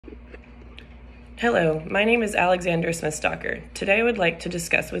Hello, my name is Alexander Smith-Stalker. Today I would like to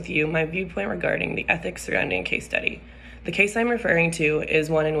discuss with you my viewpoint regarding the ethics surrounding a case study. The case I'm referring to is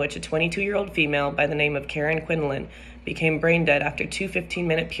one in which a 22-year-old female by the name of Quinlan became brain dead after two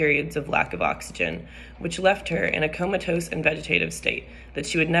 15-minute periods of lack of oxygen, which left her in a comatose and vegetative state that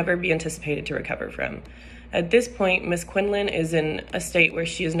she would never be anticipated to recover from. At this point, Ms. Quinlan is in a state where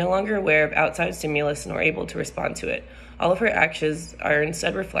she is no longer aware of outside stimulus nor able to respond to it. All of her actions are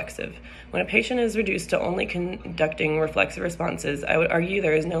instead reflexive. When a patient is reduced to only conducting reflexive responses, I would argue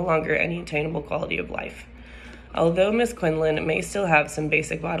there is no longer any attainable quality of life. Although Ms. Quinlan may still have some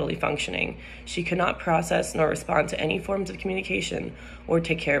basic bodily functioning, she cannot process nor respond to any forms of communication or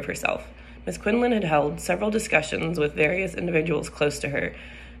take care of herself. Ms. Quinlan had held several discussions with various individuals close to her,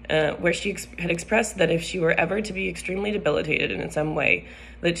 where she had expressed that if she were ever to be extremely debilitated in some way,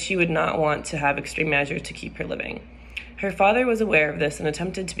 that she would not want to have extreme measures to keep her living. Her father was aware of this and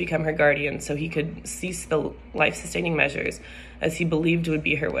attempted to become her guardian so he could cease the life-sustaining measures, as he believed would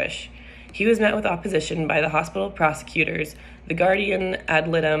be her wish. He was met with opposition by the hospital prosecutors, the guardian ad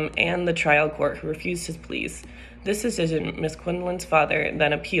litem, and the trial court, who refused his pleas. This decision Ms. Quinlan's father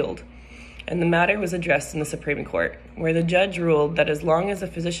then appealed, and the matter was addressed in the Supreme Court, where the judge ruled that as long as a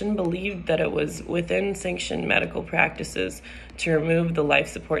physician believed that it was within sanctioned medical practices to remove the life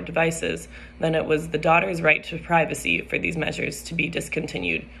support devices, then it was the daughter's right to privacy for these measures to be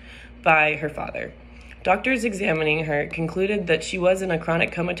discontinued by her father. Doctors examining her concluded that she was in a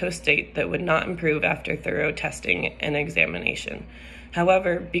chronic comatose state that would not improve after thorough testing and examination.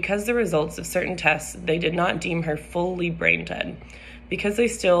 However, because the results of certain tests, they did not deem her fully brain dead. Because they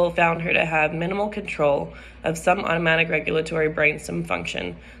still found her to have minimal control of some automatic regulatory brainstem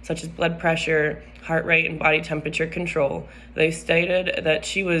function, such as blood pressure, heart rate, and body temperature control, they stated that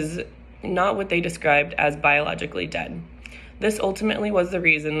she was not what they described as biologically dead. This ultimately was the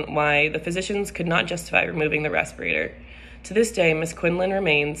reason why the physicians could not justify removing the respirator. To this day, Ms. Quinlan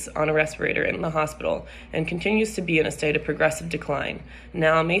remains on a respirator in the hospital and continues to be in a state of progressive decline,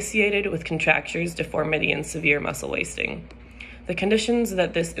 now emaciated with contractures, deformity, and severe muscle wasting. The conditions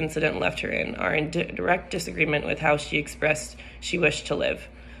that this incident left her in are in direct disagreement with how she expressed she wished to live.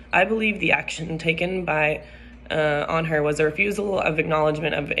 I believe the action taken on her was a refusal of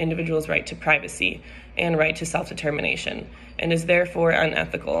acknowledgement of individuals' right to privacy and right to self-determination, and is therefore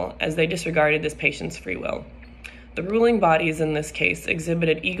unethical, as they disregarded this patient's free will. The ruling bodies in this case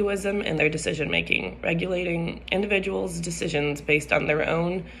exhibited egoism in their decision-making, regulating individuals' decisions based on their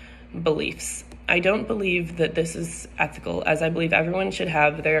own beliefs. I don't believe that this is ethical, as I believe everyone should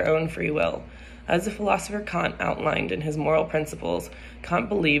have their own free will. As the philosopher Kant outlined in his moral principles, Kant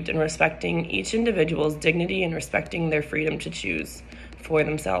believed in respecting each individual's dignity and respecting their freedom to choose for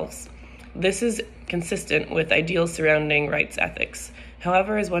themselves. This is consistent with ideals surrounding rights ethics.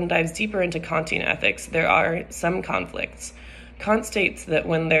 However, as one dives deeper into Kantian ethics, there are some conflicts. Kant states that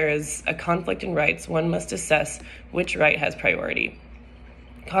when there is a conflict in rights, one must assess which right has priority.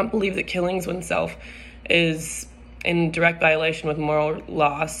 Kant believed that killing oneself is in direct violation with moral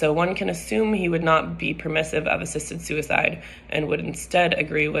law, so one can assume he would not be permissive of assisted suicide and would instead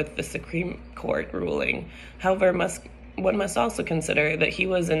agree with the Supreme Court ruling. However, one must also consider that he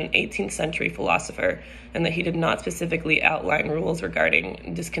was an 18th century philosopher and that he did not specifically outline rules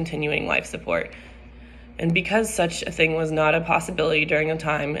regarding discontinuing life support. And because such a thing was not a possibility during a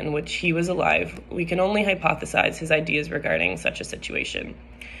time in which he was alive, we can only hypothesize his ideas regarding such a situation.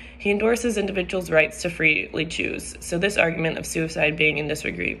 He endorses individuals' rights to freely choose, so this argument of suicide being in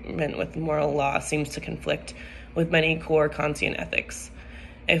disagreement with moral law seems to conflict with many core Kantian ethics.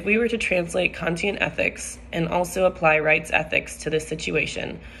 If we were to translate Kantian ethics and also apply rights ethics to this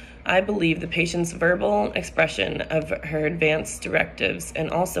situation, I believe the patient's verbal expression of her advanced directives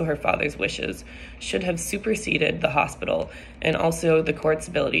and also her father's wishes should have superseded the hospital and also the court's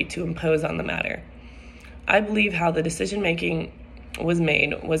ability to impose on the matter. I believe how the decision-making was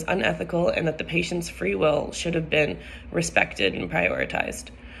made was unethical and that the patient's free will should have been respected and prioritized.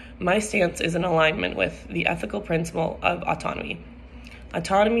 My stance is in alignment with the ethical principle of autonomy.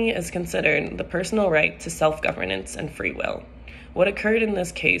 Autonomy is considered the personal right to self-governance and free will. What occurred in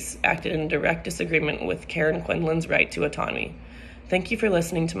this case acted in direct disagreement with Quinlan's right to autonomy. Thank you for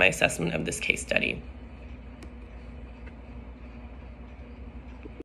listening to my assessment of this case study.